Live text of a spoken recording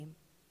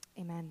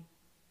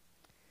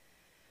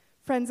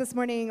Friends, this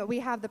morning we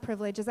have the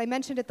privilege, as I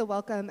mentioned at the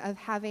welcome, of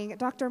having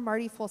Dr.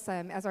 Marty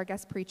Folsom as our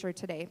guest preacher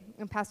today.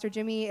 And Pastor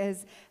Jimmy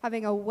is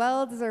having a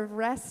well-deserved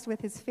rest with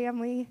his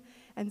family,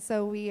 and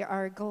so we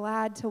are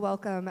glad to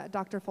welcome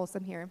Dr.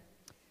 Folsom here.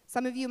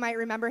 Some of you might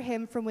remember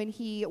him from when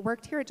he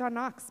worked here at John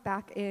Knox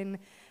back in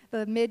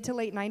the mid to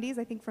late 90s,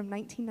 I think from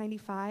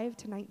 1995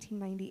 to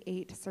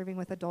 1998, serving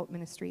with adult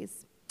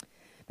ministries.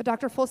 But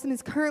Dr. Folsom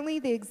is currently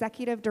the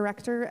executive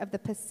director of the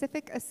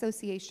Pacific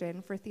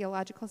Association for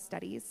Theological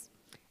Studies,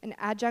 an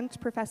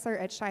adjunct professor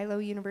at Shiloh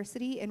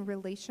University in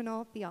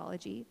relational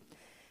theology,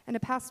 and a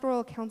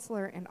pastoral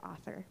counselor and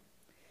author.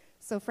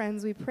 So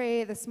friends, we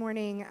pray this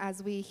morning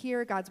as we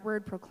hear God's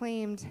word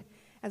proclaimed,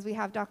 as we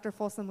have Dr.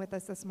 Folsom with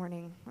us this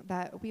morning,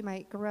 that we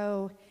might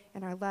grow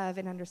in our love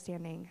and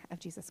understanding of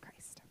Jesus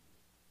Christ.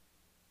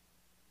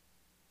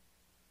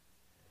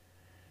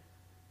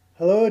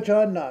 Hello,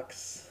 John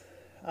Knox.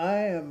 I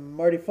am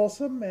Marty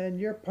Folsom, and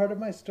you're part of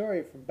my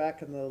story from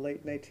back in the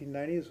late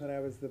 1990s when I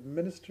was the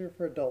minister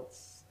for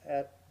adults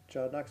at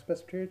John Knox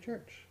Presbyterian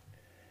Church.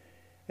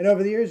 And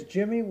over the years,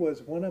 Jimmy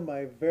was one of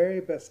my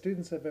very best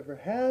students I've ever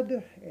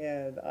had,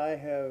 and I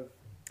have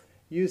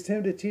used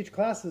him to teach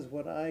classes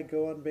when I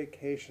go on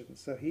vacation.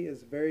 So he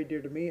is very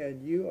dear to me,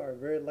 and you are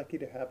very lucky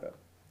to have him.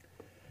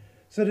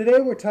 So today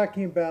we're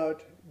talking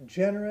about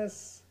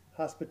generous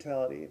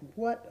hospitality.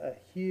 What a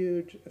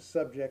huge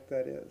subject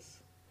that is.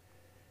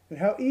 And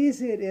how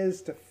easy it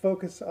is to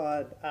focus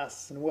on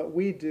us and what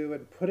we do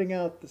and putting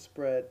out the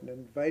spread and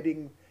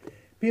inviting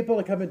people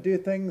to come and do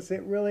things.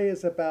 It really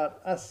is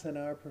about us and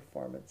our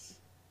performance.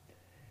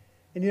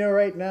 And you know,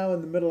 right now in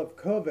the middle of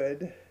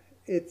COVID,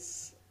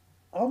 it's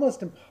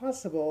almost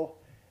impossible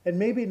and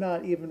maybe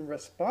not even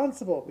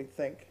responsible, we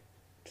think,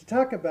 to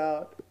talk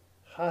about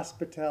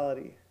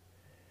hospitality.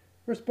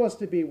 We're supposed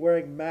to be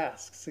wearing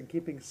masks and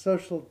keeping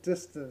social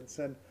distance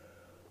and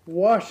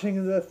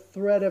washing the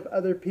thread of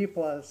other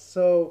people.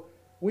 So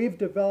we've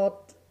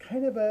developed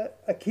kind of a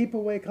keep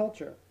away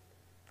culture.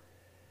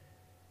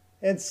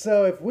 And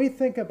so if we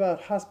think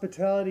about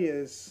hospitality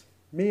as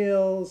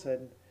meals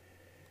and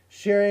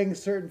sharing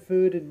certain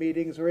food in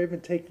meetings or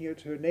even taking it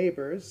to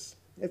neighbors,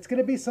 it's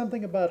going to be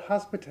something about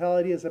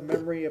hospitality as a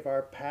memory of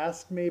our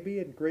past maybe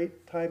and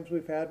great times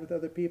we've had with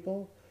other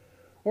people,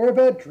 or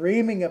about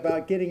dreaming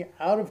about getting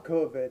out of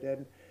COVID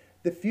and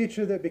the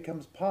future that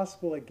becomes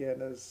possible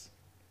again as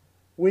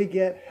we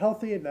get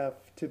healthy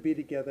enough to be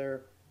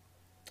together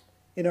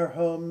in our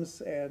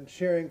homes and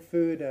sharing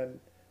food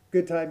and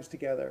good times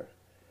together.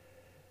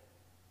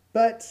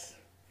 But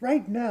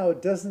right now,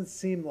 it doesn't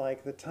seem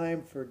like the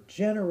time for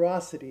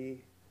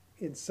generosity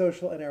in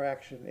social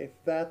interaction, if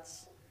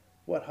that's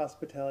what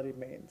hospitality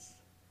means.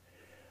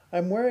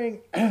 I'm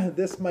wearing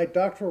my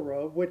doctoral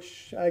robe,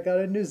 which I got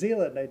in New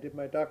Zealand. I did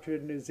my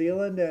doctorate in New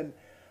Zealand, and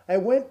I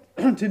went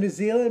to New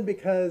Zealand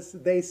because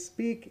they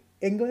speak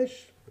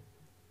English,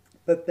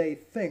 but they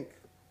think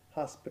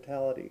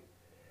hospitality.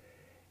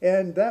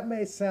 And that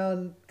may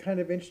sound kind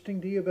of interesting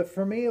to you, but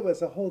for me it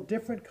was a whole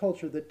different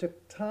culture that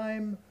took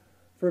time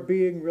for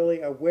being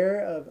really aware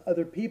of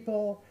other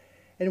people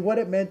and what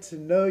it meant to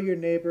know your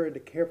neighbor and to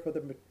care for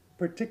them in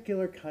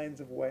particular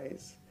kinds of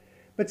ways.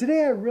 But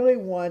today I really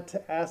want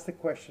to ask the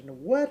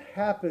question, what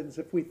happens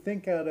if we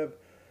think out of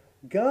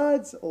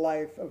God's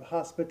life of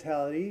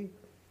hospitality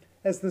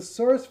as the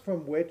source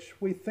from which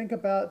we think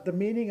about the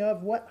meaning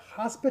of what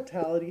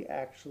hospitality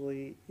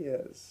actually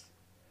is?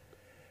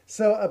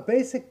 So a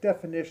basic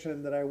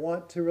definition that I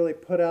want to really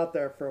put out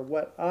there for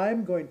what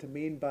I'm going to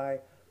mean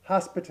by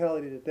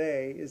hospitality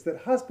today is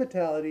that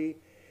hospitality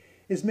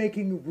is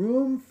making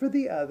room for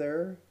the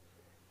other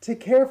to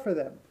care for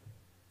them.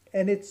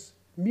 And it's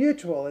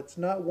mutual. It's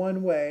not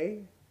one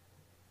way.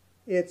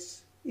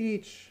 It's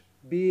each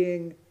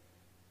being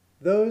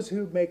those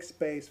who make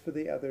space for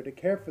the other to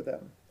care for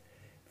them.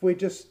 If we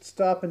just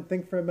stop and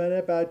think for a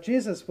minute about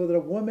Jesus with a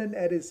woman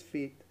at his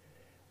feet,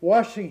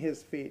 washing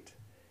his feet,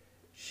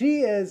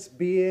 she is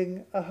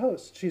being a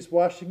host. She's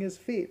washing his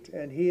feet,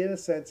 and he, in a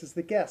sense, is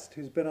the guest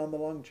who's been on the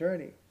long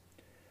journey.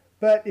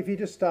 But if you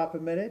just stop a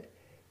minute,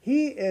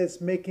 he is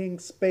making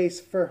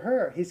space for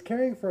her. He's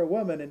caring for a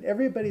woman, and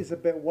everybody's a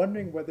bit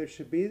wondering whether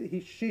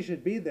she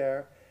should be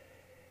there.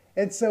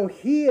 And so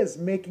he is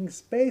making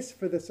space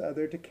for this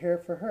other to care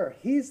for her.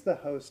 He's the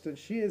host, and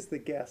she is the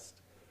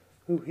guest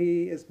who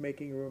he is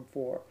making room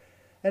for.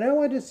 And I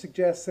want to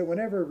suggest that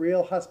whenever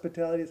real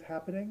hospitality is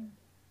happening,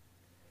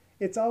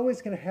 it's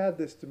always going to have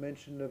this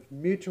dimension of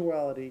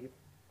mutuality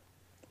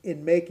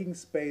in making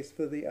space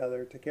for the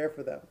other to care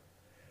for them.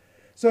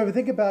 So if we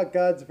think about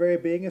God's very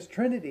being as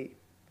Trinity,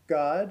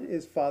 God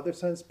is Father,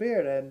 Son,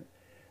 Spirit, and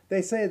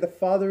they say the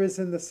Father is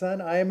in the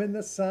Son, I am in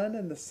the Son,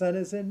 and the Son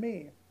is in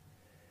me.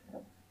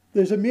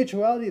 There's a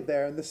mutuality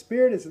there, and the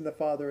Spirit is in the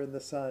Father and the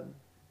Son.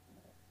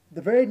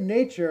 The very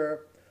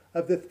nature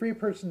of the three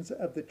persons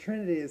of the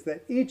Trinity is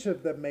that each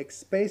of them makes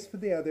space for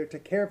the other to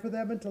care for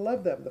them and to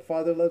love them. The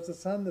Father loves the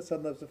Son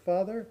loves the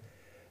Father.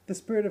 The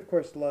Spirit, of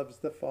course, loves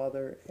the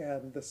Father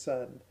and the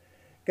Son.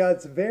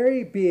 God's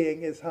very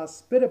being is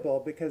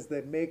hospitable because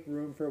they make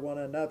room for one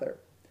another.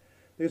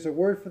 There's a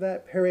word for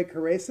that,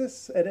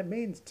 perichoresis, and it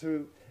means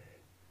to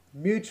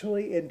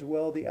mutually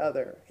indwell the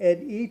other.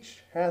 And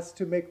each has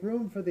to make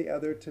room for the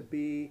other to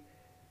be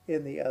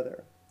in the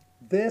other.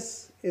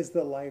 This is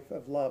the life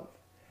of love.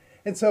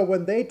 And so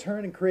when they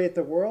turn and create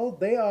the world,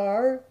 they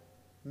are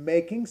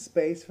making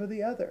space for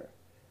the other.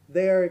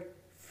 They are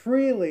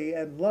freely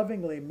and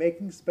lovingly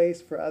making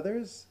space for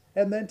others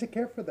and then to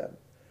care for them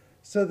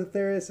so that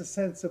there is a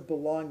sense of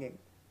belonging.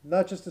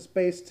 Not just a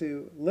space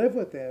to live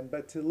within,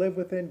 but to live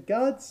within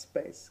God's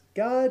space.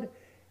 God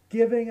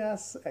giving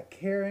us a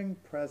caring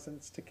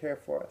presence to care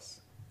for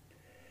us.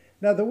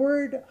 Now, the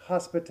word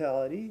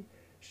hospitality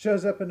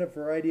shows up in a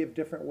variety of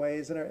different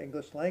ways in our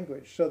English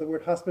language. So the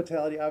word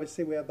hospitality,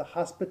 obviously we have the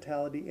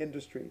hospitality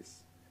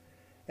industries.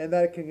 And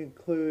that can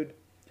include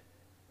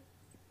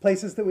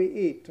places that we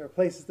eat or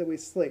places that we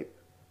sleep.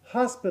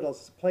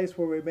 Hospitals is a place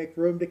where we make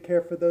room to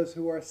care for those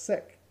who are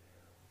sick.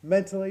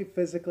 Mentally,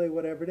 physically,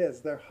 whatever it is.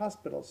 They're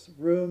hospitals,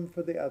 room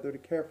for the other to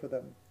care for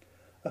them.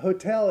 A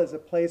hotel is a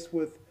place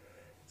with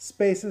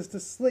spaces to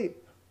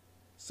sleep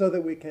so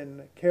that we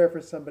can care for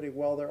somebody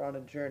while they're on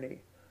a journey.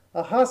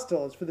 A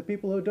hostel is for the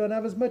people who don't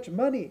have as much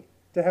money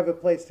to have a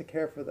place to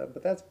care for them,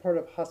 but that's part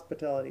of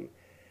hospitality.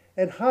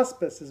 And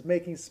hospice is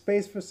making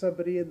space for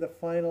somebody in the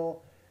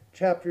final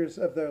chapters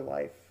of their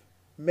life,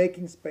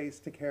 making space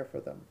to care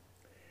for them.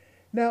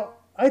 Now,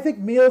 I think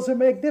meals are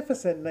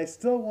magnificent, and I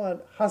still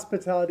want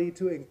hospitality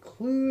to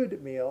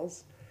include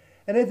meals.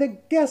 And I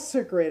think guests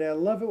are great. I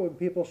love it when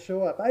people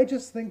show up. I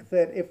just think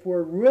that if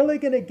we're really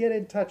going to get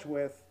in touch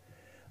with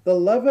the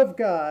love of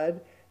God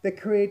that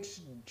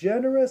creates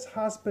generous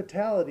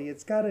hospitality,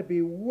 it's got to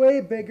be way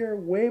bigger,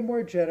 way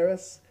more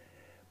generous.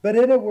 But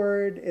in a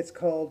word, it's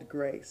called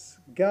grace.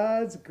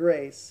 God's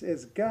grace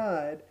is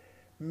God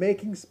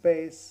making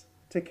space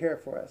to care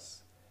for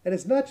us. And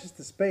it's not just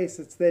the space,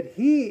 it's that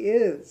He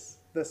is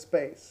the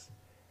space,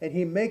 and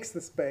He makes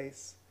the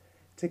space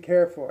to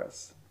care for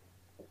us.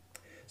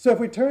 So if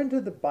we turn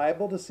to the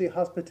Bible to see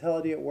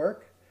hospitality at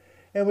work,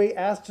 and we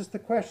ask just the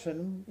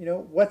question,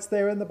 what's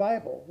there in the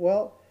Bible?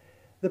 Well,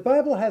 the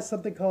Bible has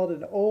something called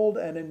an Old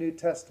and a New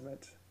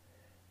Testament.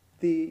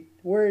 The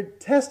word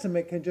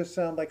testament can just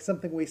sound like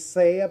something we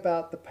say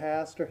about the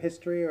past or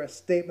history or a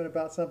statement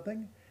about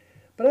something.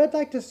 But I'd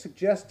like to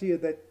suggest to you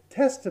that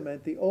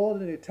testament, the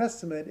Old and New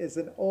Testament, is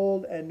an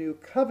Old and New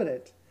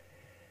Covenant.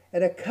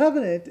 And a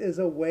covenant is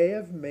a way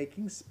of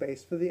making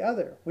space for the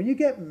other. When you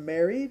get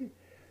married,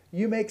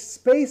 you make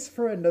space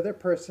for another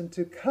person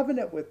to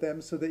covenant with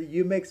them so that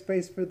you make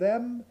space for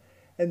them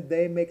and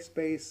they make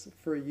space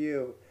for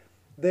you.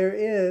 There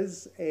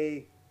is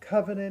a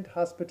covenant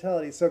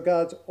hospitality. So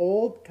God's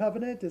old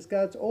covenant is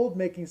God's old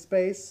making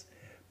space,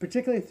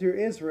 particularly through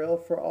Israel,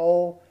 for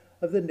all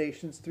of the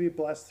nations to be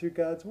blessed through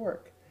God's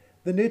work.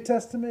 The New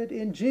Testament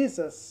in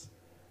Jesus,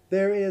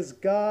 there is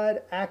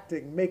God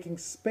acting, making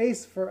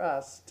space for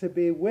us to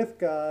be with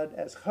God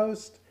as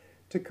host,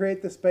 to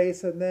create the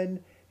space, and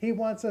then He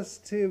wants us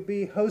to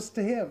be host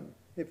to Him.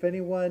 If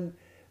anyone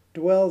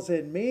dwells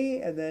in me,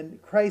 and then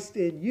Christ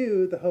in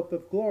you, the hope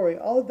of glory,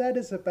 all of that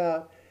is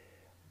about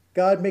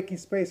God making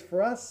space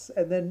for us,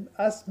 and then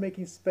us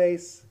making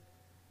space,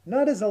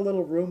 not as a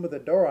little room with a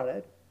door on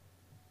it,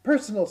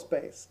 personal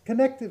space,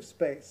 connective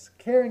space,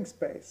 caring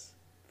space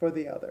for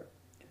the other.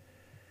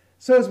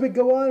 So as we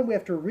go on, we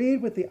have to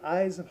read with the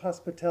eyes of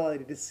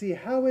hospitality to see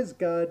how is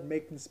God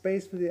making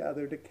space for the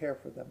other to care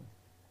for them.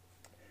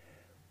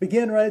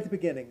 Begin right at the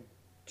beginning.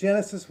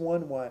 Genesis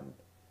 1:1.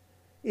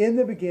 In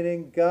the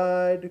beginning,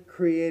 God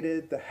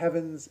created the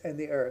heavens and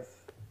the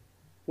earth.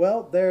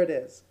 Well, there it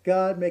is.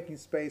 God making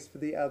space for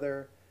the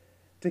other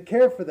to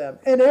care for them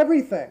and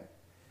everything.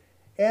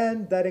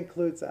 And that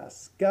includes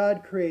us.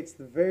 God creates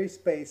the very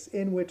space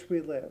in which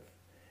we live.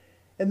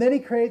 And then He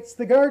creates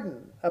the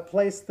garden, a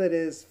place that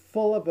is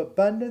full of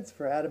abundance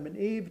for Adam and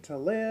Eve to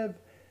live,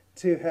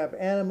 to have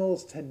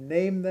animals, to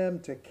name them,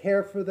 to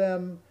care for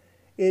them.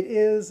 It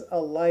is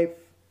a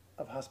life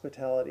of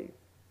hospitality.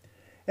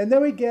 And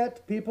then we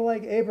get people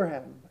like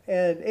Abraham.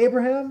 And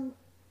Abraham,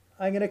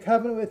 I'm going to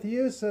covenant with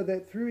you so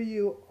that through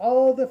you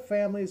all the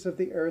families of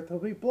the earth will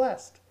be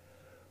blessed.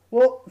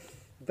 Well,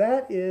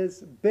 that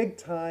is big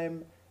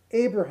time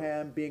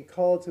Abraham being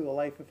called to a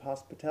life of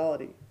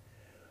hospitality.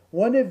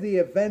 One of the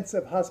events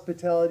of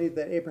hospitality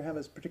that Abraham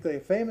is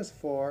particularly famous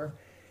for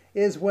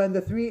is when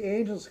the three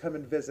angels come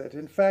and visit.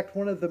 In fact,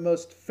 one of the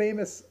most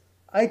famous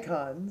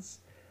icons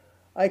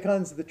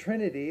of the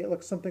Trinity, it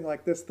looks something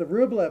like this. The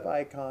Rublev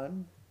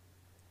icon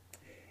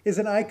is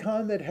an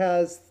icon that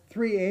has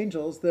three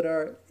angels that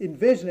are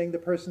envisioning the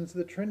persons of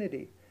the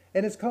Trinity.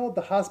 And it's called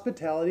the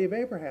Hospitality of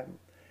Abraham.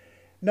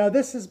 Now,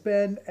 this has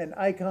been an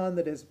icon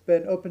that has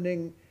been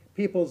opening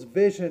people's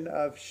vision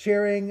of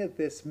sharing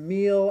this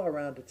meal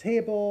around a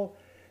table,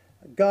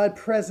 God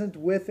present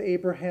with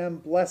Abraham,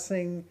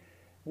 blessing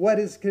what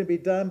is going to be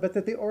done, but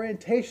that the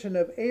orientation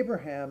of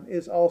Abraham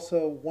is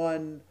also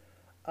one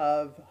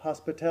of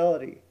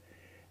hospitality.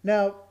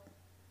 Now,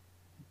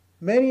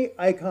 many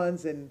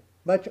icons in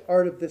much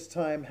art of this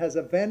time has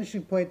a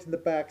vanishing point in the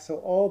back, so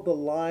all the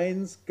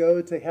lines go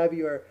to have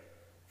your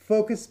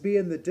focus be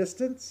in the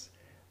distance.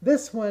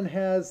 This one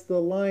has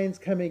the lines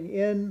coming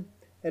in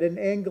at an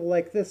angle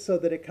like this so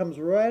that it comes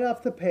right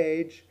off the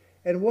page.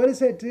 And what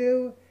does it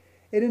do?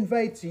 It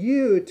invites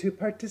you to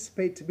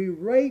participate, to be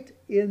right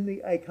in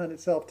the icon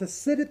itself, to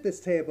sit at this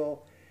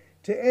table,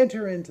 to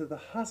enter into the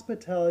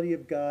hospitality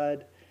of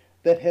God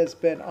that has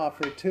been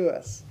offered to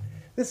us.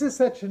 This is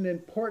such an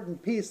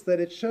important piece that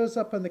it shows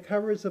up on the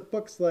covers of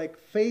books like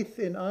Faith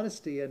in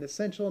Honesty, An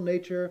Essential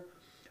Nature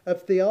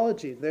of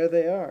Theology. There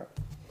they are.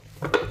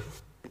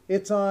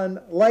 It's on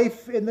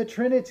Life in the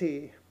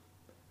Trinity,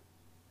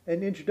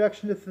 an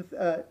introduction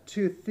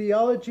to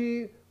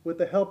theology with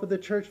the help of the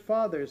Church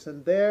Fathers.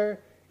 And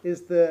there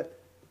is the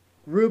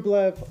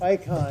Rublev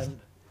icon,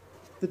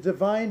 the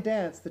divine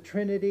dance, the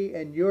Trinity,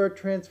 and your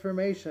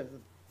transformation.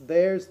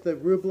 There's the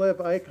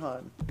Rublev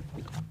icon.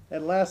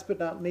 And last but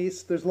not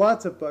least, there's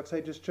lots of books,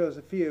 I just chose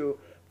a few.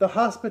 The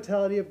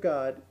Hospitality of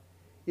God,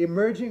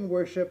 Emerging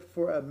Worship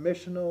for a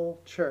Missional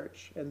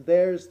Church. And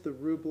there's the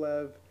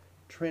Rublev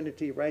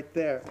Trinity right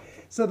there.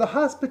 So the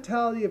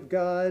hospitality of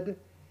God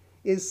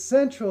is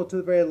central to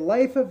the very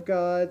life of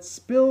God,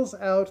 spills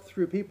out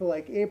through people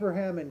like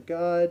Abraham and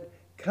God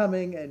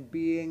coming and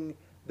being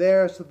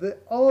there so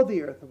that all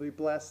the earth will be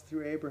blessed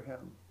through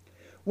Abraham.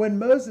 When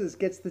Moses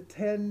gets the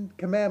 10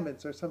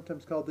 Commandments, or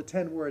sometimes called the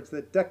 10 words,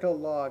 the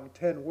Decalogue,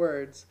 10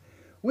 words,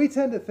 we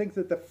tend to think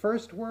that the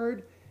first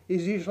word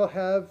is you shall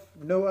have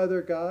no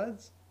other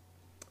gods.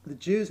 The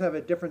Jews have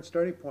a different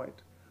starting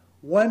point.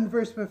 One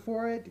verse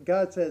before it,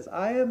 God says,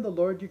 I am the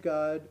Lord your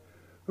God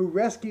who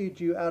rescued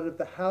you out of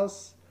the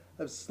house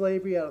of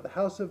slavery, out of the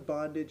house of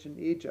bondage in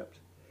Egypt.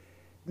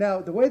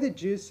 Now, the way the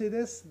Jews see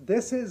this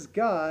is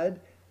God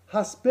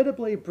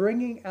hospitably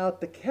bringing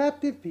out the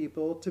captive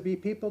people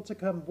to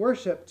come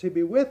worship, to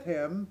be with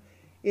him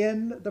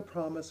in the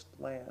promised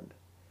land.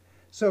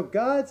 So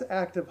God's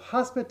act of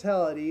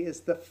hospitality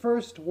is the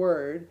first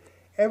word.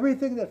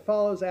 Everything that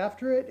follows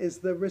after it is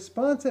the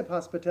responsive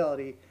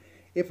hospitality.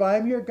 If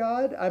I'm your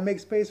God, I make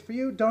space for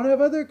you. Don't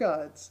have other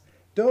gods.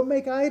 Don't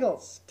make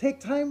idols. Take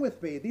time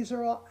with me. These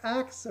are all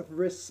acts of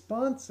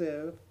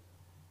responsive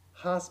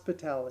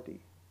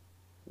hospitality.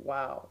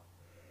 Wow.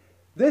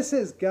 This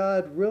is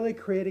God really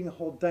creating a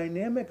whole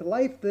dynamic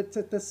life that's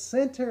at the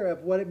center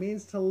of what it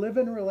means to live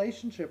in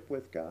relationship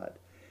with God.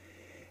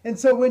 And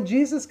so when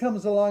Jesus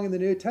comes along in the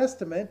New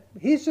Testament,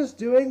 he's just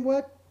doing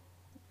what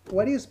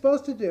he's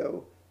supposed to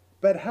do.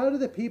 But how do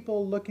the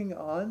people looking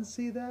on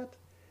see that?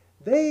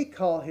 They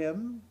call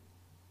him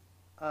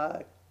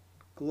a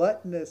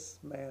gluttonous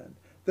man.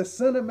 The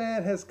Son of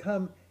Man has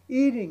come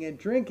eating and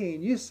drinking,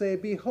 and you say,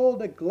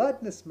 behold, a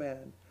gluttonous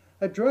man,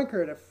 a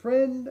drunkard, a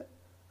friend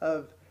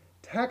of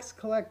tax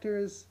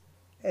collectors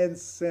and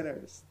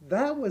sinners.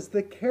 That was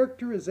the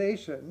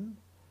characterization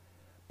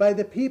by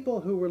the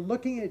people who were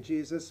looking at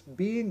Jesus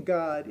being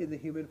God in the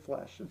human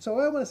flesh. And so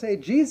I want to say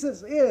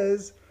Jesus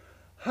is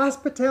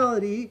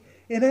hospitality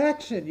in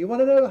action. You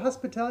want to know what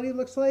hospitality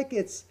looks like?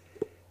 It's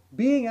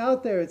being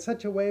out there in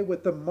such a way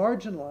with the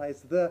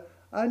marginalized, the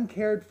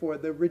uncared for,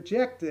 the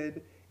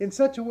rejected, in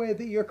such a way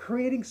that you're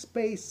creating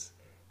space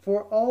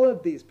for all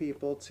of these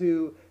people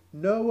to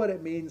know what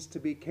it means to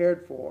be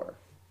cared for.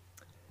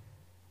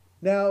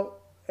 Now,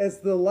 as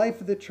the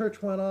life of the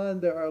church went on,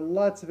 there are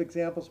lots of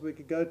examples we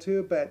could go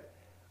to, but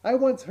I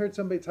once heard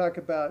somebody talk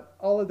about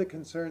all of the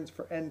concerns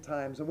for end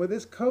times. And with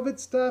this COVID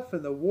stuff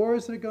and the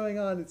wars that are going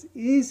on, it's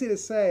easy to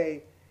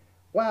say,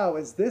 wow,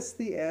 is this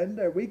the end?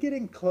 Are we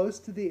getting close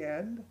to the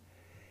end?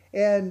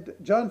 And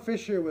John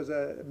Fisher was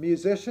a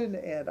musician,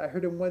 and I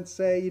heard him once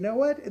say, you know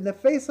what? In the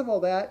face of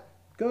all that,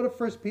 go to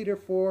 1 Peter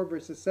 4,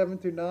 verses 7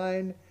 through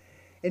 9,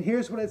 and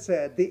here's what it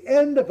said. The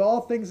end of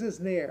all things is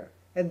near.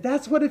 And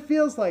that's what it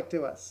feels like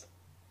to us.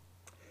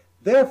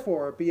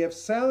 Therefore, be of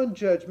sound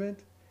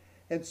judgment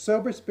and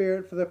sober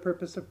spirit for the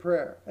purpose of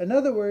prayer. In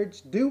other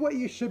words, do what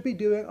you should be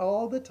doing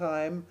all the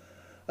time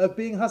of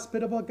being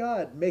hospitable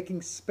God,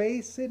 making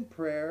space in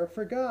prayer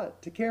for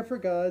God, to care for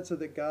God so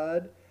that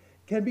God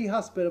can be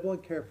hospitable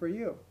and care for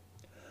you.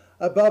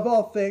 Above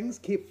all things,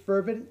 keep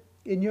fervent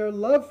in your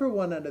love for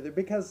one another,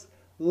 because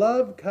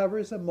love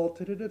covers a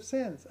multitude of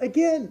sins.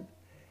 Again,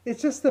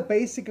 it's just the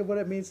basic of what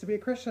it means to be a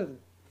Christian.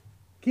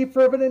 Keep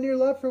fervent in your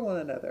love for one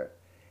another.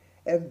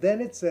 And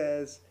then it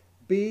says,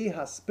 be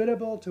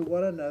hospitable to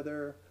one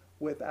another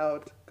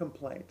without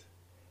complaint.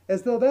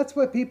 As though that's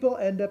what people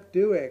end up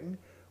doing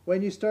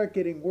when you start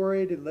getting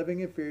worried and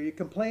living in fear. You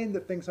complain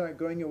that things aren't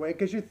going your way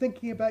because you're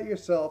thinking about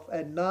yourself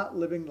and not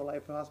living the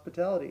life of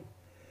hospitality.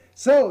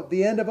 So,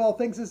 the end of all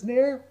things is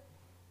near.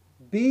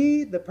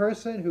 Be the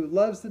person who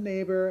loves the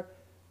neighbor,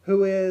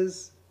 who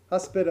is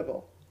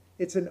hospitable.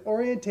 It's an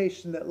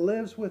orientation that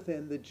lives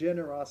within the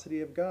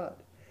generosity of God.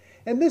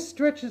 And this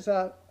stretches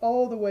out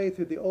all the way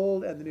through the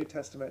Old and the New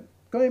Testament.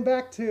 Going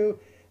back to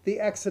the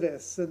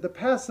Exodus and the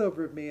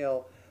Passover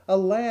meal, a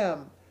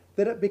lamb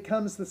that it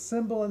becomes the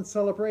symbol and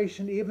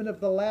celebration even of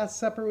the Last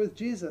Supper with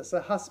Jesus,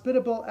 a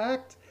hospitable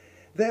act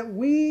that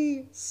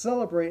we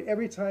celebrate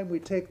every time we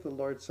take the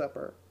Lord's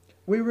Supper.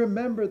 We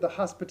remember the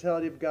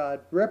hospitality of God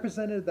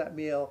represented in that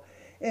meal,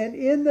 And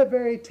in the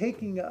very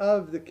taking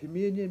of the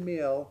communion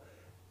meal,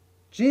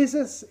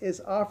 Jesus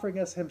is offering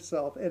us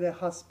himself in a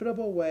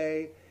hospitable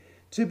way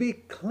to be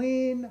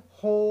clean,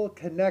 whole,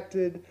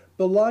 connected,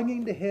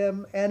 belonging to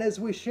him. And as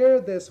we share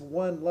this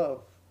one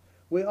loaf,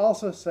 we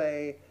also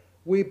say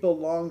we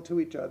belong to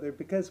each other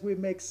because we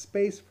make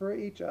space for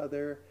each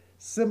other,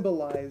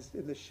 symbolized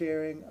in the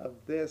sharing of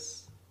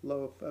this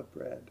loaf of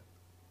bread.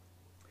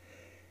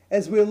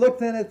 As we look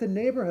then at the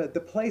neighborhood, the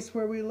place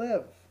where we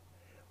live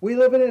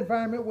in an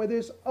environment where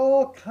there's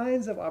all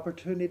kinds of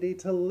opportunity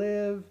to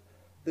live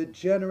the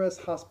generous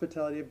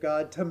hospitality of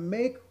God, to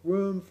make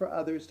room for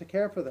others to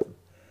care for them.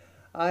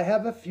 I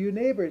have a few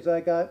neighbors.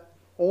 I got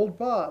old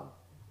Bob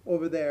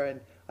over there,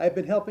 and I've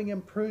been helping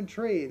him prune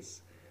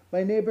trees.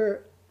 My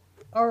neighbor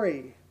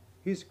Ari,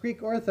 he's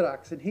Greek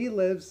Orthodox, and he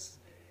lives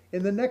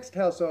in the next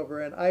house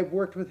over, and I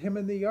worked with him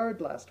in the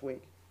yard last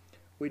week.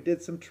 We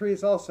did some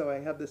trees also. I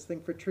have this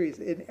thing for trees.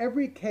 In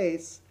every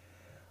case,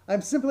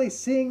 I'm simply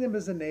seeing them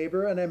as a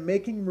neighbor, and I'm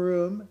making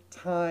room,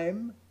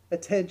 time,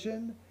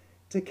 attention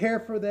to care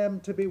for them,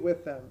 to be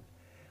with them.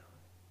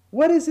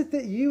 What is it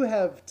that you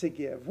have to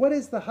give? What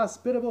is the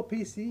hospitable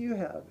piece that you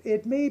have?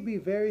 It may be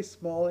very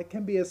small. It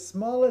can be as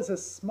small as a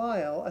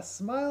smile. A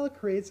smile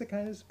creates a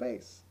kind of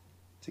space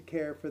to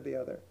care for the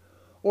other.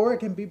 Or it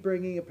can be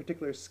bringing a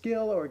particular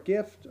skill or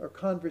gift or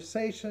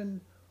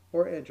conversation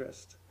or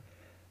interest.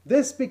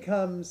 This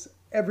becomes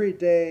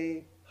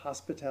everyday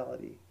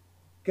hospitality.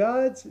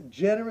 God's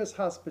generous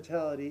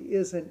hospitality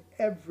is an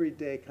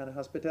everyday kind of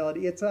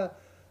hospitality. It's a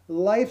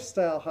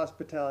lifestyle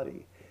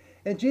hospitality.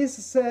 And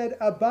Jesus said,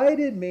 "Abide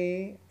in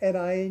me and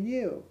I in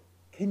you."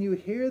 Can you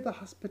hear the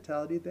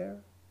hospitality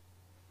there?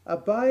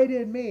 Abide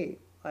in me.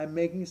 I'm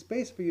making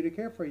space for you to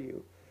care for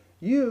you.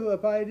 You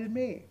abide in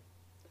me.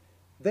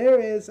 There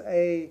is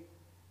a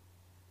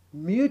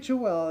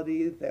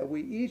mutuality that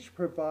we each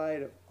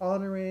provide of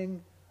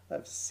honoring,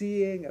 of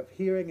seeing, of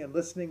hearing, and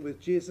listening with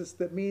Jesus.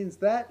 That means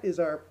that is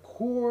our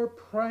core,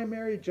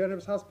 primary,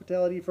 generous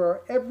hospitality for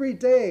our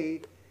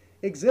everyday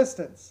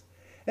existence.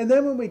 And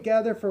then when we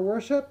gather for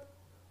worship,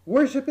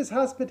 worship is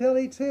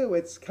hospitality too.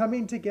 It's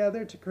coming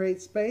together to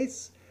create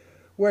space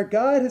where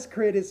God has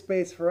created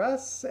space for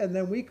us, and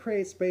then we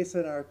create space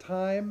in our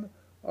time,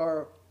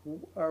 our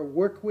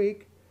work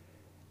week,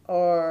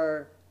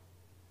 our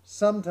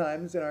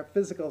sometimes in our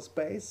physical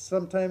space.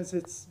 Sometimes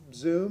it's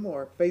Zoom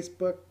or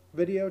Facebook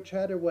video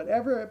chat or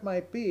whatever it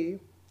might be.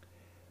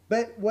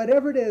 But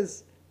whatever it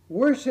is,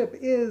 worship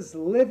is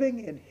living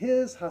in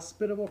his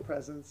hospitable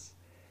presence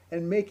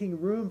and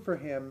making room for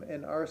him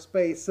in our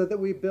space so that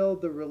we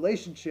build the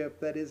relationship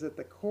that is at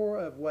the core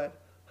of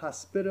what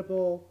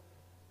hospitable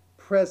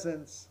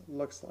presence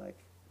looks like.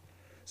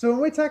 So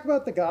when we talk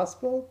about the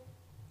gospel,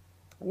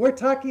 we're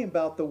talking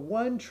about the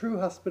one true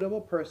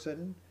hospitable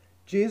person,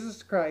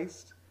 Jesus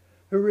Christ,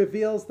 who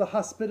reveals the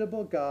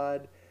hospitable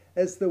God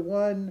as the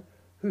one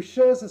who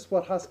shows us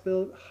what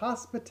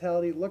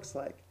hospitality looks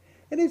like.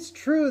 And it's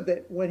true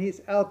that when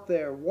he's out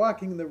there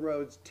walking the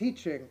roads,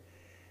 teaching,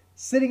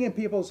 sitting in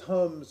people's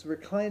homes,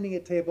 reclining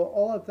at table,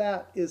 all of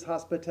that is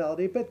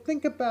hospitality. But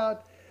think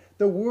about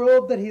the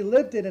world that he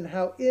lived in and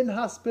how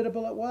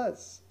inhospitable it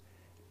was.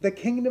 The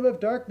kingdom of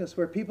darkness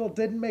where people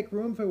didn't make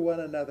room for one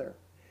another.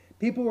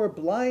 People were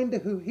blind to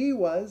who he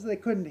was. They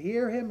couldn't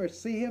hear him or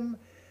see him.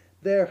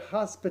 Their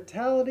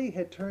hospitality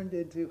had turned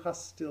into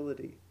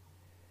hostility.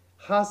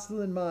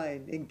 Hostile in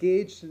mind,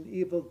 engaged in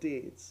evil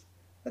deeds.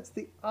 That's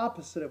the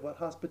opposite of what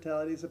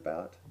hospitality is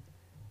about.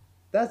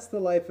 That's the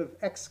life of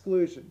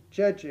exclusion,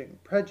 judging,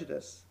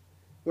 prejudice,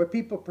 where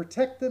people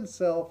protect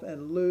themselves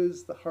and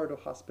lose the heart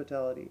of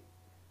hospitality.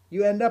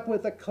 You end up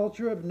with a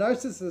culture of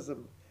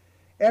narcissism,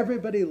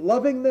 everybody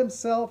loving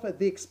themselves at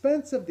the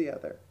expense of the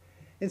other,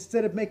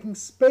 instead of making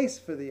space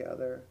for the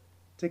other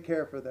to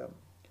care for them.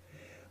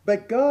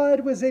 But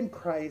God was in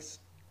Christ,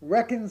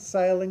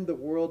 reconciling the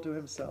world to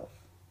himself,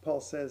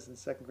 Paul says in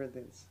 2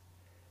 Corinthians.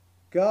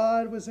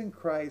 God was in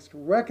Christ,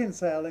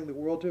 reconciling the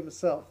world to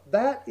himself.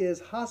 That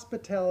is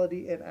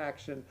hospitality in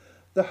action.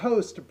 The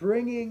host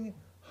bringing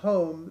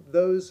home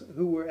those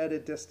who were at a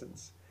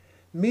distance,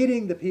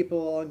 meeting the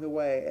people along the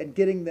way and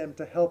getting them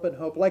to help and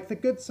hope, like the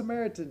Good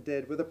Samaritan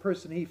did with a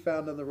person he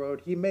found on the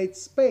road. He made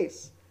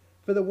space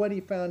for the one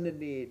he found in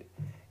need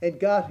and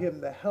got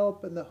him the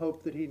help and the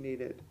hope that he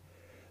needed.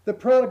 The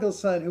prodigal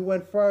son who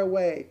went far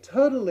away,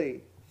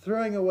 totally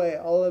throwing away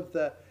all of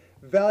the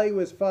value of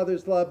his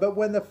father's love. But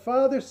when the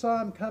father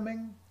saw him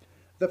coming,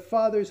 the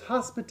father's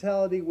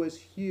hospitality was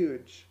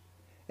huge.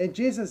 And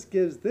Jesus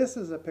gives this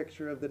as a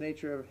picture of the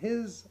nature of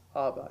his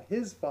Abba,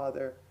 his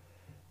father,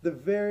 the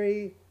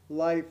very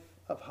life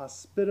of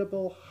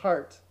hospitable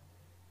heart,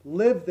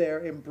 lived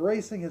there,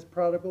 embracing his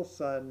prodigal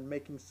son,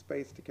 making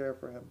space to care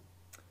for him.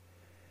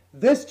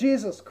 This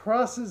Jesus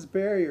crosses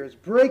barriers,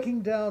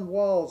 breaking down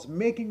walls,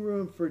 making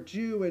room for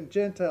Jew and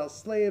Gentile,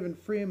 slave and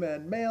free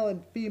man, male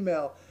and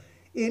female.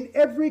 In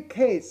every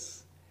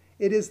case,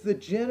 it is the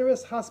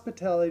generous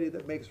hospitality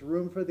that makes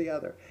room for the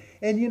other.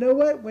 And you know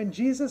what? When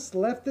Jesus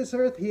left this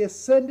earth, he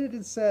ascended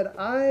and said,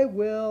 "I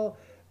will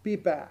be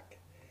back."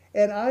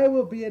 and I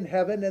will be in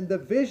heaven. And the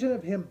vision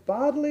of him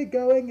bodily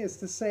going is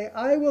to say,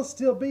 I will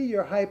still be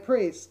your high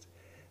priest,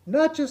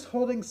 not just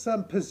holding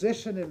some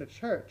position in a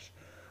church.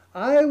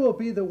 I will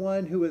be the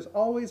one who is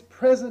always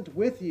present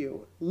with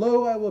you.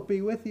 Lo, I will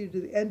be with you to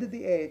the end of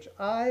the age.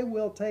 I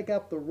will take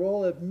up the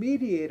role of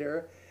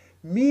mediator,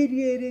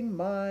 mediating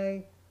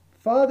my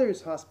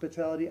Father's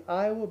hospitality.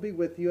 I will be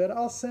with you, and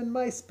I'll send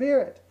my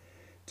Spirit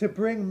to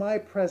bring my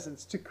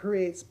presence, to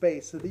create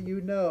space so that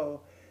you know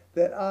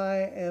that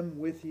I am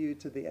with you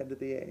to the end of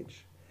the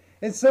age.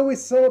 And so we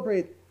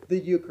celebrate the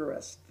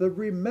Eucharist, the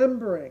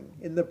remembering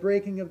in the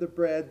breaking of the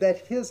bread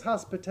that his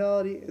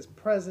hospitality is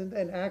present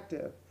and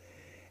active.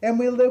 And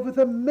we live with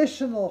a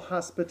missional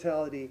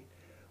hospitality.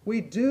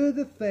 We do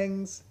the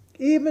things,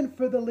 even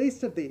for the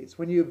least of these,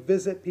 when you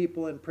visit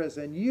people in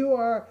prison. You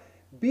are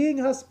being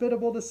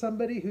hospitable to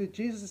somebody who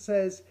Jesus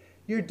says,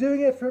 you're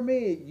doing it for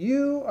me.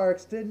 You are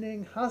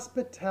extending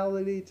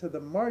hospitality to the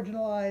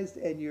marginalized,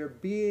 and you're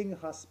being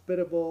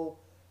hospitable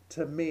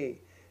to me.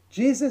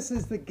 Jesus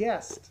is the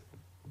guest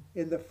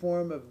in the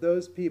form of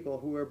those people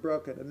who are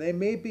broken. And they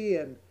may be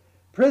in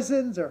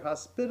prisons or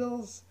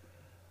hospitals.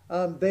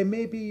 They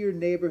may be your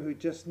neighbor who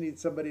just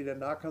needs somebody to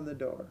knock on the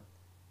door.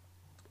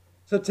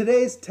 So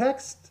today's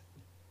text,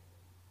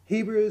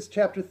 Hebrews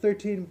chapter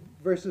 13,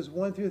 verses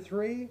 1 through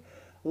 3,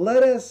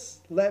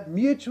 let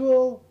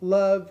mutual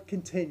love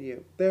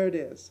continue. There it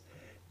is.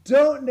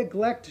 Don't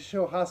neglect to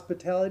show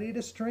hospitality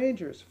to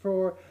strangers,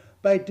 for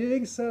by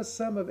doing so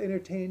some have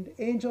entertained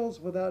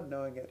angels without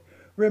knowing it.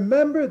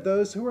 Remember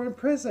those who are in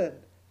prison,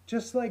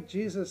 just like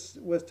Jesus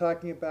was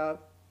talking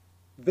about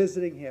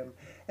visiting him,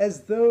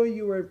 as though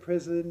you were in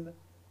prison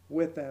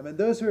with them, and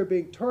those who are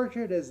being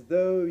tortured as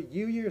though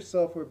you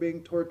yourself were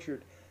being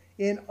tortured.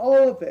 In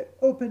all of it,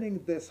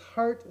 opening this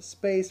heart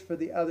space for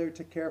the other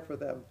to care for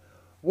them,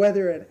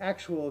 whether in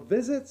actual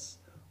visits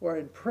or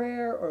in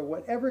prayer or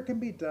whatever can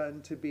be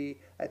done to be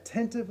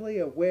attentively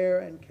aware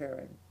and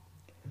caring.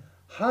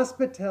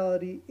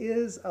 Hospitality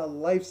is a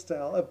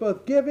lifestyle of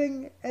both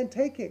giving and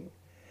taking.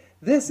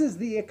 This is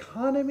the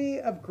economy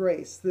of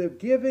grace, the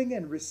giving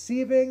and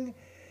receiving.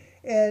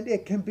 And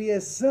it can be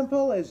as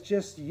simple as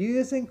just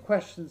using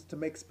questions to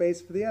make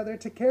space for the other,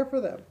 to care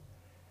for them.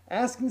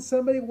 Asking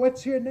somebody,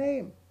 what's your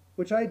name?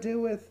 Which I do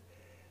with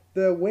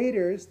the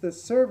waiters, the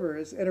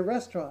servers in a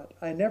restaurant.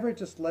 I never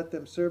just let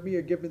them serve me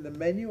or give me the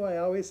menu. I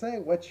always say,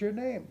 what's your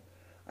name?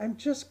 I'm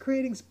just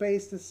creating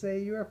space to say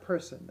you're a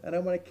person, and I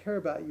want to care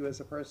about you as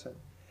a person.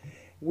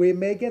 We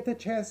may get the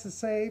chance to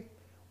say,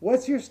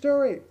 what's your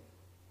story?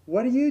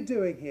 What are you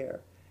doing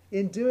here?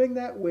 In doing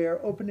that, we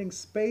are opening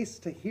space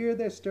to hear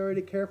their story,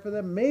 to care for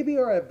them. Maybe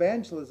our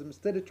evangelism,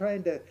 instead of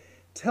trying to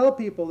tell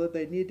people that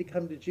they need to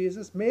come to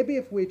Jesus, maybe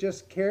if we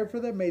just cared for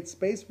them, made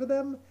space for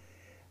them,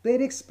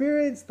 they'd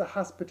experience the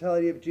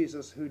hospitality of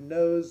Jesus, who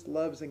knows,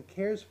 loves, and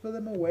cares for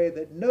them in a way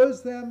that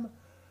knows them.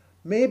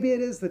 Maybe it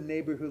is the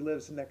neighbor who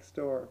lives next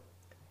door.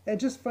 And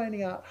just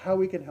finding out how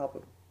we can help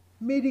them,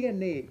 meeting a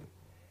need.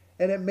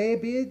 And it may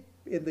be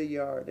in the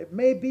yard. It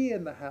may be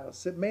in the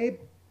house. It may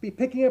be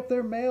picking up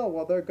their mail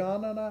while they're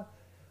gone on a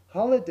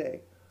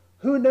holiday.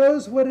 Who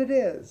knows what it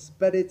is,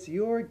 but it's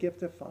your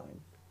gift to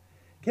find.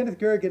 Kenneth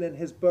Gergen, in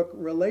his book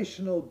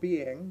Relational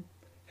Being,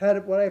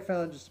 had what I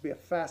found just to be a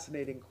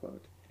fascinating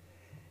quote.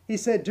 He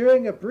said,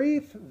 during a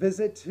brief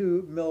visit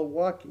to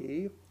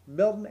Milwaukee,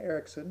 Milton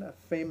Erickson, a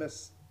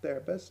famous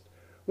therapist,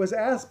 was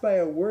asked by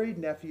a worried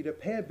nephew to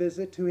pay a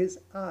visit to his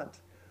aunt,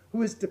 who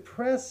was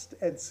depressed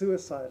and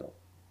suicidal.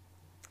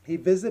 He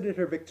visited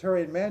her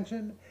Victorian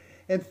mansion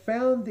and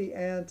found the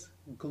aunt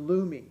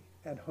gloomy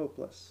and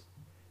hopeless.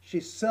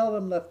 She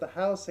seldom left the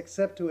house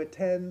except to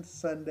attend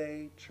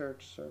Sunday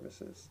church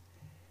services.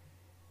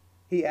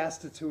 He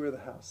asked to tour the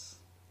house.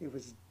 It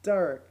was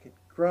dark and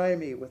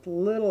grimy with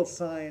little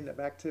sign of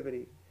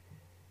activity.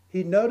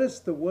 He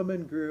noticed the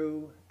woman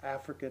grew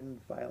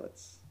African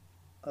violets,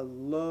 a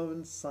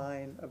lone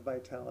sign of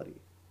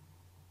vitality.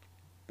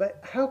 But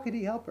how could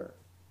he help her?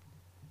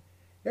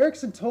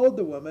 Erickson told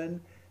the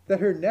woman that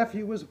her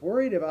nephew was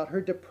worried about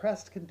her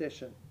depressed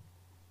condition.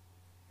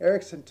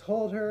 Erickson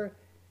told her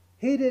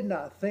he did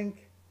not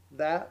think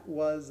that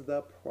was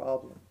the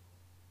problem.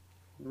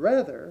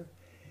 Rather,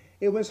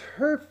 it was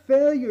her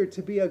failure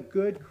to be a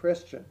good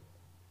Christian.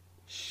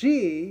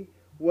 She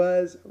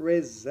was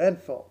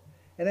resentful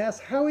and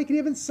asked how he could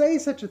even say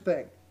such a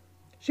thing.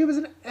 She was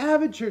an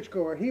avid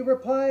churchgoer. He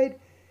replied,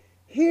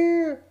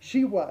 here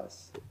she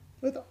was,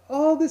 with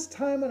all this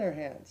time on her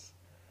hands.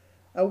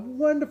 A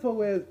wonderful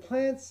way with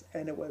plants,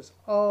 and it was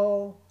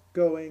all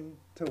going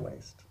to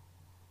waste.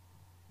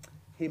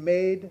 He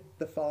made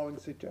the following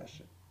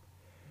suggestion.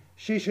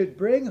 She should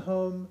bring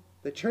home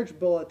the church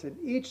bulletin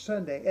each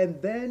Sunday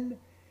and then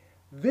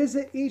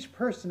visit each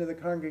person in the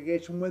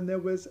congregation when there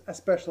was a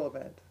special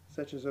event,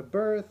 such as a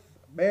birth,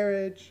 a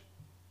marriage,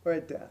 or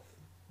a death.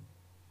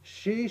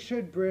 She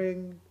should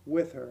bring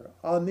with her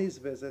on these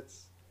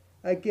visits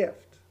a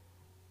gift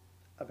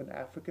of an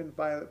African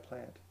violet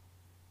plant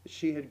that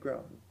she had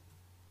grown.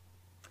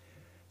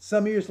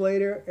 Some years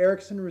later,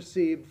 Erickson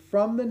received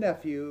from the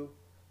nephew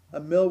a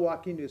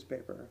Milwaukee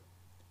newspaper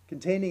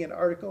containing an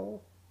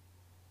article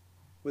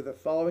with the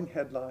following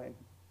headline: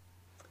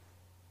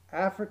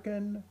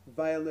 African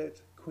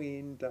Violet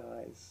Queen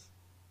Dies,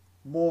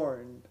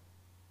 Mourned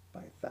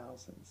by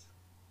Thousands.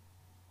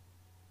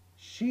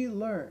 She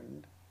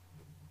learned,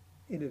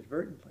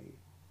 inadvertently,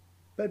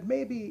 but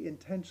maybe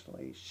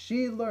intentionally,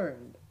 she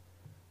learned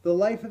the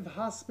life of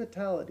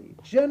hospitality,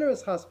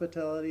 generous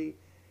hospitality,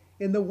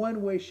 in the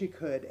one way she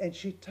could, and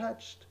she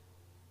touched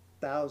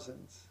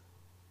thousands.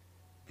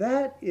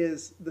 That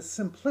is the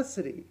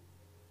simplicity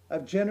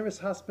of generous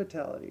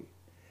hospitality.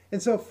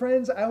 And so,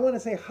 friends, I want to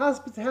say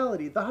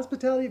hospitality, the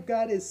hospitality of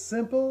God is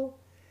simple,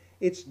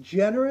 it's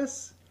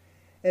generous,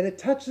 and it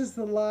touches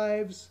the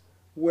lives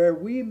where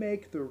we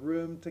make the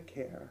room to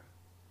care.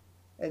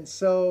 And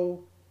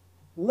so,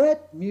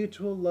 let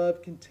mutual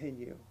love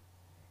continue.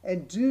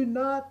 And do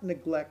not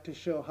neglect to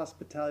show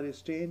hospitality to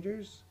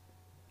strangers.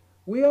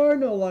 We are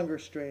no longer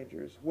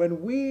strangers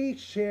when we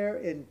share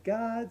in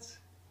God's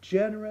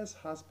generous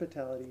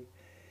hospitality,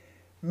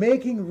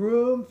 making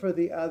room for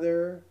the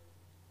other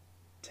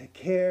to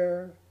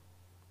care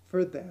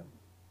for them.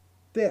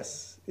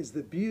 This is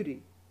the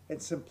beauty and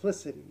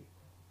simplicity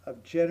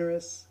of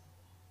generous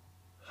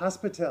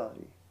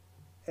hospitality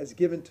as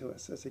given to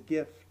us as a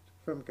gift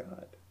from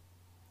God.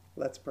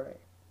 Let's pray.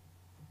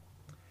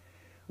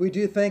 We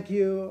do thank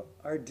you,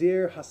 our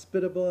dear,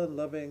 hospitable, and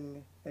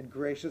loving and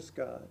gracious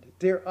God.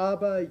 Dear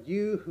Abba,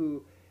 you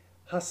who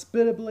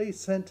hospitably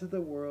sent to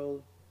the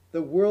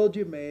world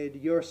you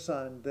made, your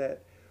Son,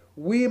 that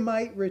we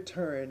might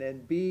return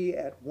and be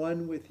at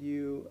one with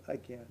you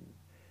again.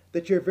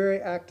 That your very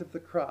act of the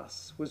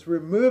cross was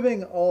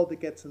removing all that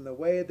gets in the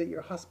way, that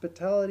your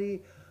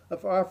hospitality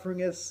of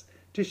offering us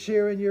to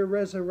share in your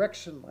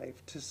resurrection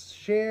life, to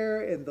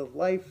share in the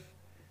life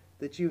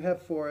that you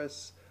have for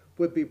us,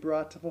 would be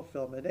brought to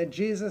fulfillment. And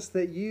Jesus,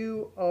 that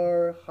you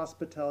are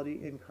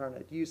hospitality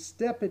incarnate. You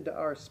step into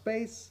our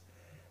space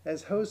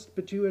as host,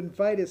 but you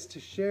invite us to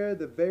share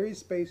the very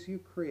space you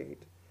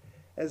create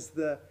as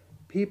the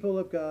people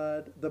of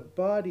God, the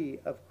body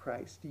of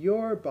Christ,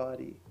 your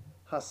body,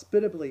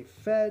 hospitably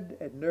fed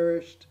and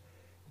nourished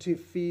to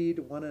feed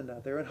one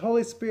another. And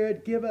Holy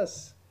Spirit, give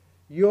us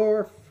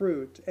your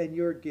fruit and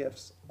your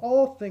gifts,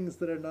 all things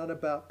that are not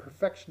about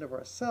perfection of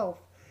ourselves.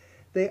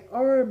 They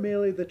are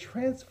merely the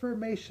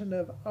transformation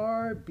of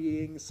our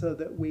being so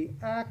that we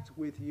act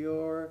with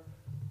your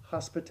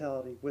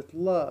hospitality, with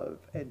love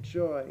and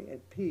joy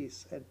and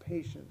peace and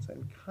patience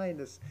and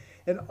kindness,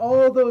 and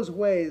all those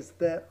ways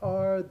that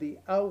are the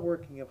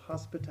outworking of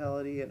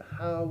hospitality and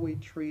how we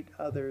treat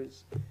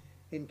others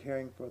in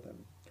caring for them.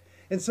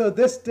 And so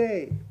this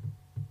day,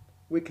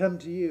 we come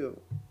to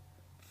you,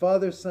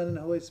 Father, Son, and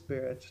Holy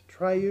Spirit,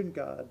 triune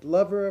God,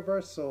 lover of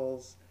our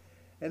souls,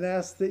 and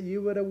ask that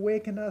you would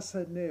awaken us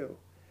anew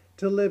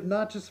to live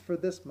not just for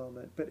this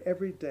moment, but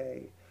every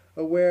day,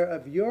 aware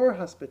of your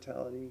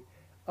hospitality,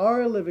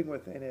 our living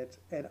within it,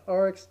 and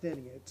our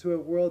extending it to a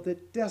world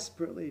that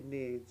desperately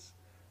needs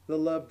the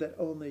love that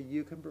only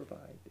you can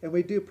provide. And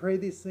we do pray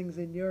these things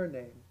in your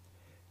name,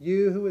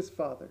 you who is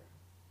Father,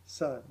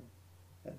 Son,